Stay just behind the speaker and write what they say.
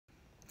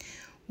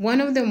One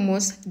of the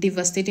most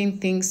devastating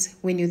things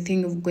when you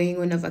think of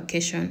going on a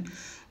vacation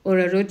or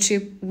a road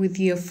trip with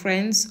your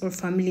friends or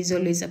family is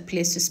always a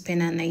place to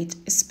spend a night,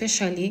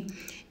 especially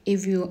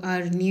if you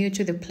are new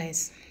to the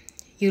place.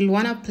 You'll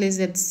want a place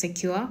that's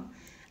secure,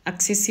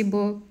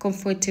 accessible,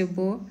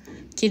 comfortable,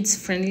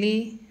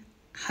 kids-friendly,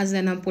 has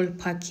an ample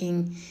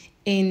parking,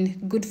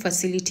 and good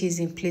facilities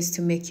in place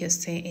to make your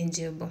stay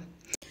enjoyable.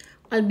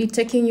 I'll be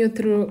taking you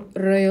through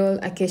Royal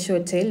Acacia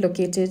Hotel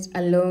located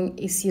along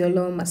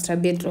Isiolo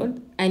Marsabit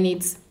Road, and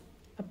it's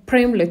a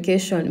prime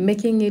location,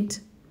 making it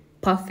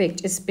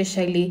perfect,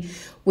 especially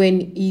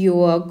when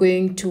you are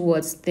going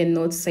towards the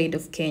north side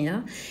of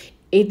Kenya.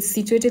 It's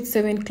situated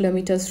 7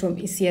 kilometers from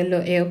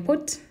Isiolo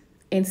Airport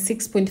and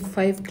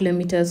 6.5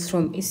 kilometers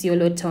from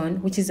Isiolo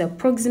town, which is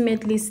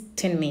approximately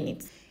 10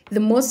 minutes. The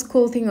most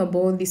cool thing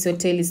about this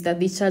hotel is that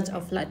they charge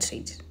a flat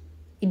rate.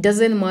 It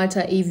doesn't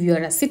matter if you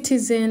are a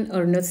citizen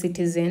or not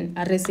citizen,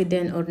 a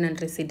resident or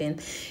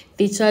non-resident.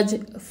 They charge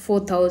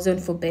 4,000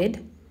 for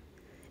bed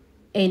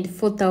and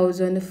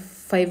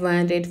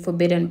 4,500 for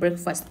bed and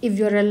breakfast if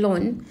you're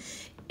alone,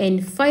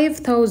 and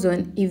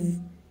 5,000 if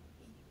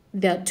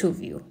there are two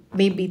of you.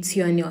 Maybe it's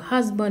you and your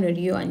husband or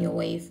you and your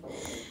wife.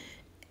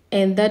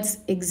 And that's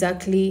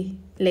exactly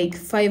like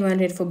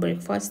 500 for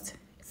breakfast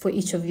for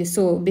each of you.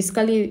 So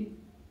basically,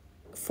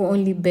 for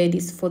only bed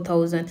is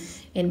 4,000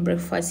 and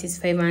breakfast is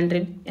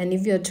 500. And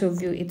if you're two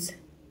of you, it's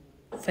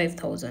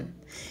 5,000.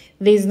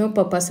 There is no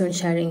per person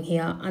sharing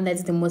here, and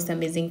that's the most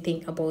amazing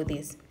thing about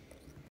this.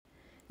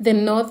 The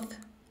north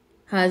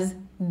has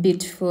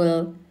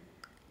beautiful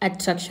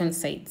attraction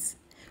sites.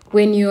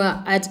 When you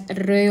are at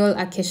Royal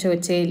Acacia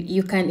Hotel,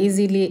 you can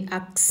easily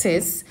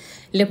access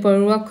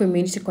Leparua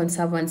Community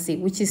Conservancy,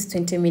 which is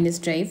 20 minutes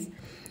drive,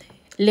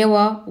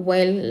 Lewa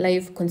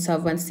Wildlife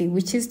Conservancy,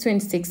 which is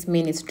 26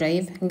 minutes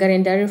drive,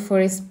 Ndare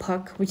Forest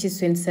Park, which is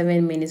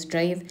 27 minutes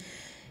drive,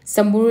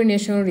 Samburu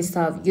National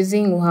Reserve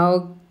using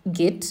Uaso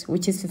Gate,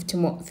 which is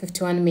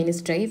 51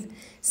 minutes drive,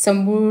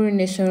 Samburu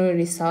National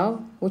Reserve,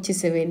 which is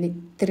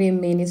 73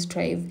 minutes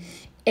drive,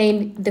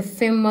 and the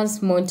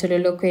famous Mount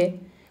Ololoke,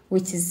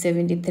 which is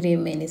 73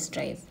 minutes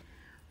drive.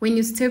 When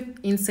you step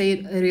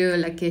inside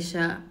Royal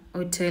Acacia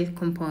Hotel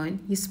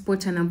compound, you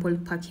spot an ample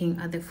parking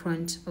at the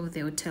front of the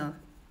hotel.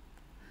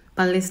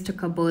 But let's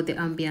talk about the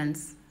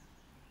ambience.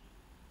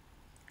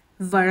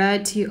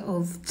 Variety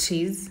of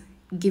trees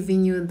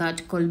giving you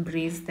that cold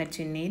breeze that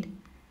you need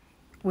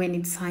when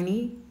it's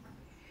sunny,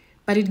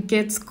 but it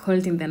gets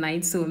cold in the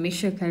night, so make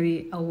sure you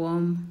carry a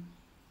warm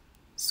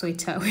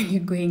sweater when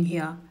you're going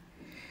here.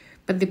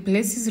 But the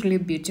place is really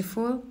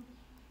beautiful.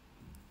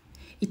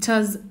 It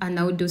has an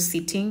outdoor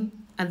seating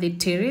at the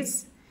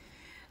terrace,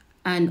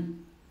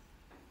 and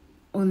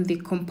on the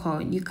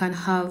compound you can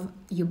have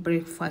your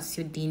breakfast,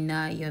 your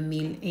dinner, your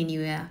meal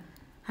anywhere.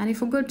 And I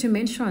forgot to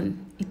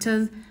mention, it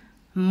has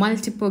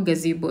multiple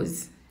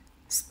gazebos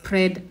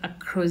spread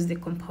across the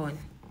compound.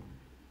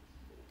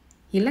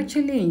 You'll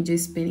actually enjoy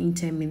spending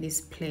time in this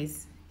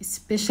place,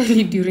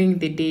 especially during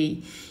the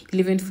day.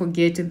 You'll even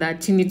forget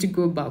that you need to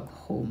go back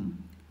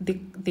home. The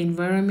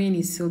environment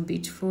is so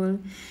beautiful.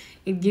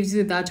 It gives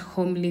you that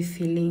homely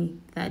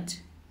feeling that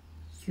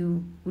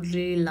you would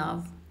really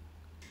love.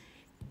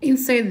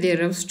 Inside the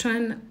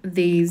restaurant,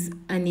 there is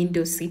an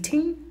indoor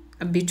seating,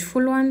 a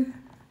beautiful one.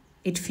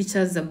 It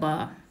features a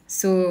bar.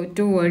 So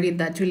don't worry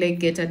that you'll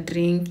get a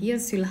drink.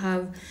 Yes, you'll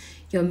have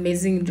your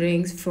amazing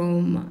drinks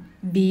from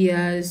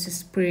beers,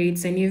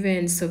 spirits, and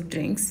even soft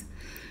drinks.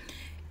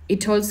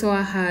 It also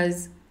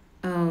has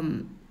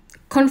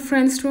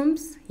conference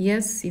rooms.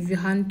 Yes, if you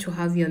want to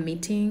have your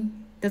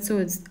meeting, that's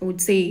what I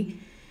would say.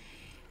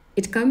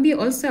 It can be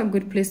also a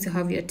good place to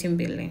have your team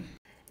building.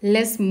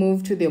 Let's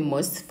move to the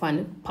most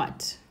fun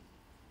part,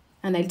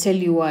 and I'll tell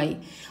you why.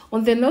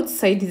 On the north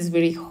side is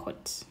very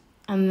hot,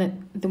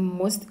 and the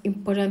most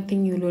important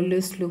thing you'll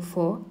always look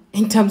for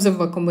in terms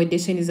of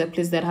accommodation is a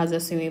place that has a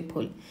swimming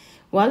pool.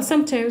 While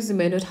sometimes you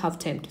may not have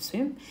time to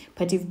swim,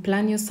 but if you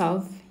plan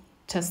yourself,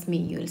 trust me,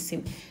 you'll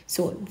swim.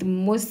 So the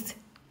most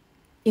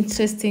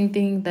interesting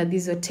thing that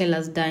this hotel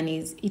has done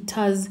is it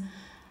has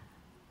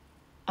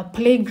a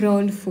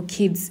playground for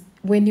kids.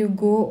 When you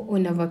go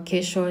on a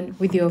vacation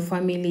with your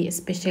family,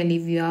 especially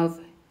if you have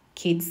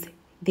kids,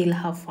 they'll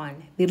have fun.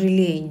 They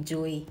really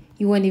enjoy.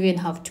 You won't even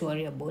have to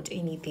worry about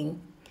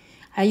anything.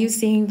 Are you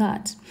seeing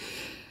that?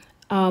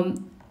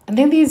 And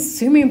then there's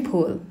swimming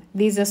pool.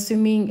 There's a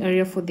swimming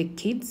area for the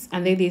kids,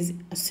 and then there's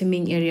a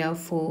swimming area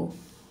for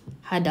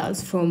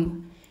adults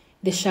from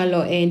the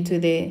shallow end to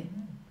the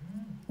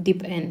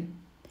deep end.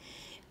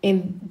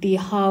 And they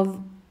have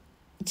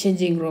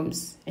changing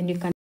rooms, and you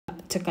can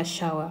take a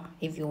shower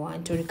if you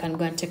want, or you can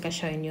go and take a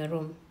shower in your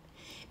room.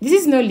 This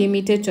is not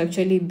limited to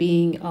actually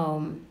being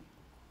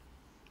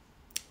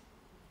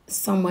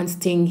someone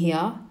staying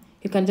here.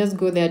 You can just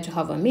go there to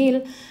have a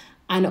meal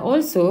and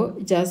also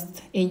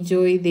just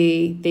enjoy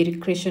the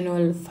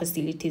recreational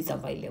facilities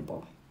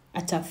available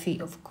at a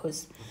fee, of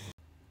course.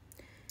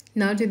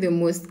 Now to the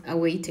most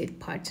awaited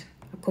part,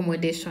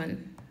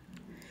 accommodation.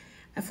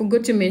 I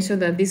forgot to mention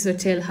that this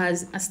hotel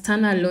has a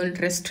standalone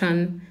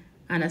restaurant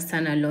and a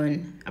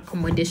standalone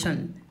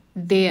accommodation.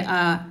 They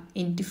are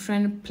in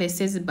different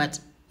places but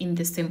in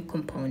the same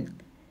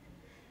compound.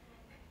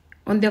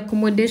 On the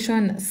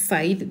accommodation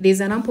side,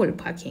 there's an ample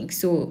parking.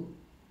 So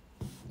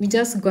you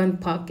just go and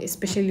park,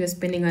 especially you're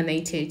spending a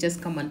night here,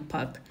 just come and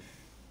park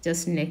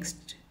just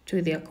next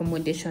to the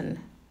accommodation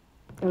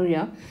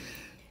area.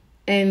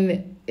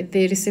 And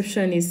the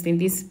receptionist in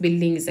this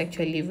building is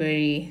actually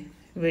very,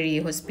 very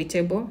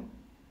hospitable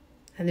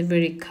and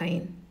very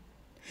kind.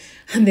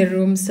 And the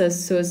rooms are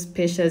so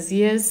spacious.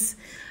 Yes,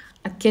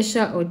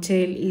 Acacia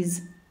Hotel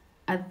is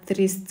a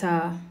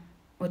 3-star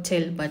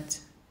hotel, but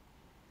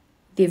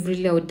they've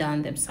really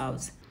outdone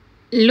themselves.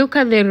 Look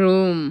at the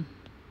room.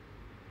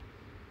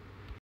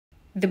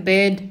 The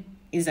bed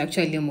is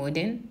actually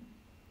modern,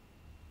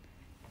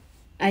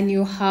 and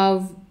you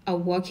have a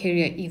work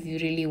area if you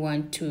really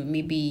want to.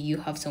 Maybe you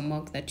have some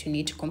work that you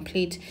need to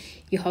complete.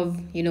 You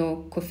have,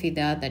 coffee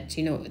there that,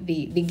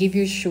 they give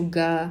you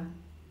sugar,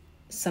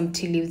 some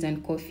tea leaves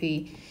and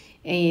coffee,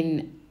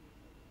 and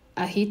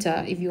a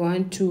heater if you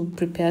want to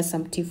prepare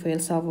some tea for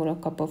yourself or a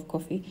cup of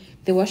coffee.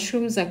 The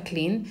washrooms are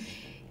clean.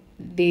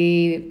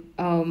 The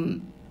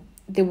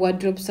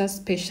wardrobes are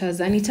spacious,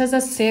 and it has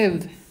a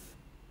save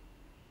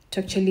to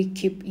actually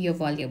keep your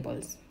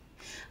valuables.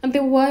 And the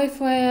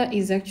Wi-Fi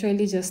is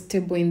actually just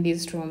stable in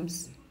these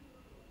rooms.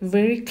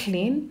 Very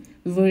clean,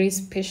 very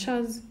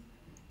spacious,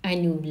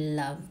 and you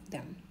love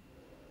them.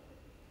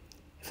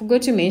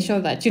 Forgot to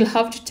mention that you'll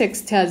have to take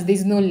stairs.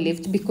 There's no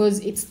lift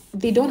because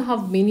they don't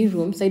have many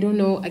rooms. I don't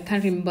know, I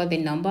can't remember the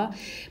number,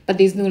 but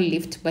there's no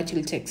lift, but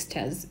you'll take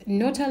stairs.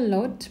 Not a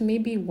lot,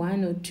 maybe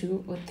 1 or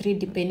 2 or 3,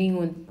 depending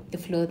on the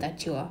floor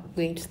that you are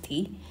going to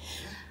stay.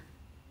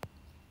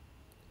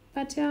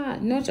 But yeah,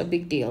 not a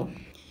big deal.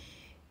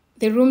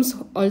 The rooms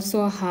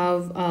also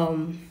have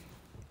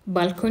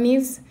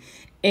balconies,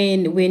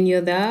 and when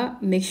you're there,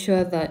 make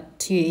sure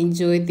that you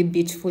enjoy the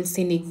beautiful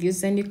scenic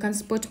views, and you can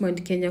spot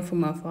Mount Kenya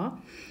from afar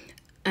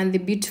and the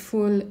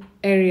beautiful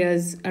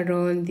areas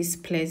around this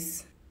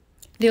place.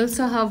 They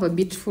also have a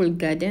beautiful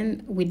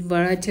garden with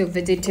variety of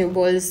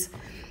vegetables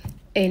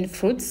and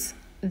fruits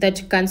that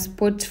you can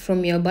spot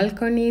from your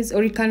balconies,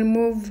 or you can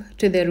move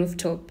to the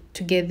rooftop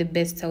to get the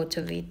best out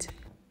of it.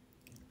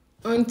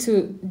 On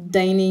to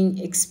dining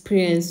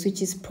experience,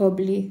 which is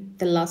probably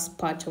the last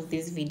part of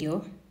this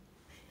video.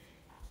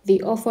 They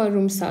offer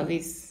room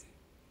service,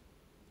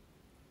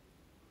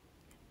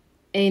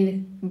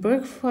 and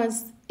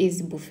breakfast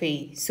is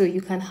buffet, so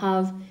you can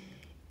have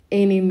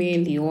any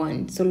meal you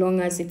want so long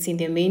as it's in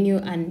the menu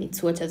and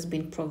it's what has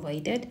been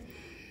provided.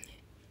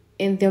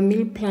 And the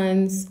meal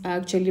plans are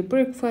actually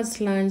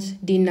breakfast,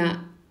 lunch,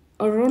 dinner,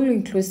 or all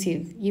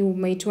inclusive. You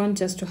might want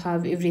just to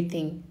have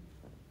everything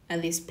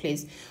at this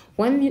place.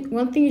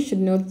 One thing you should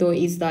note though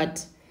is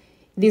that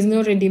there's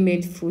no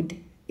ready-made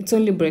food. It's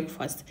only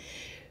breakfast.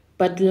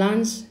 But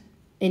lunch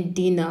and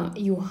dinner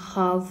you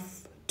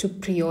have to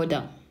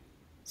pre-order.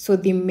 So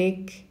they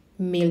make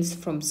meals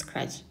from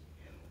scratch.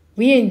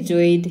 We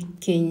enjoyed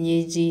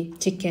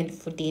kienyeji chicken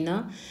for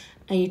dinner,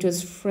 and it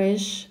was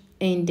fresh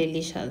and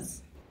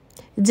delicious.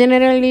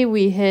 Generally,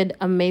 we had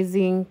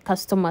amazing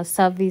customer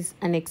service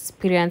and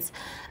experience,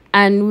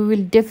 and we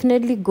will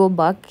definitely go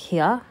back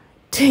here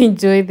to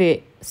enjoy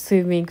the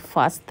swimming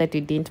fast that we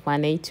didn't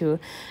manage to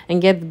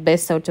and get the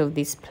best out of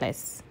this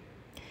place.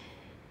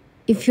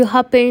 If you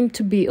happen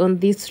to be on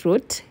this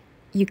route,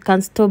 you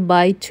can stop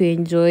by to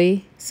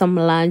enjoy some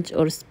lunch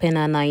or spend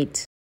a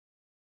night.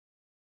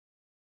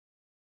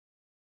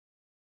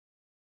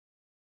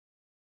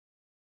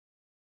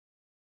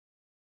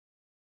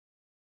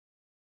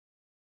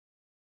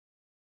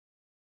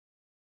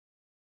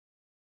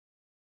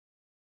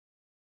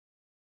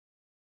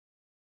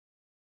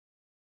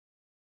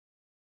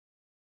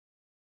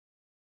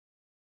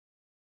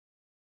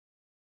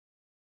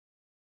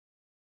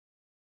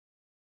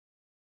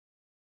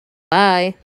 Bye.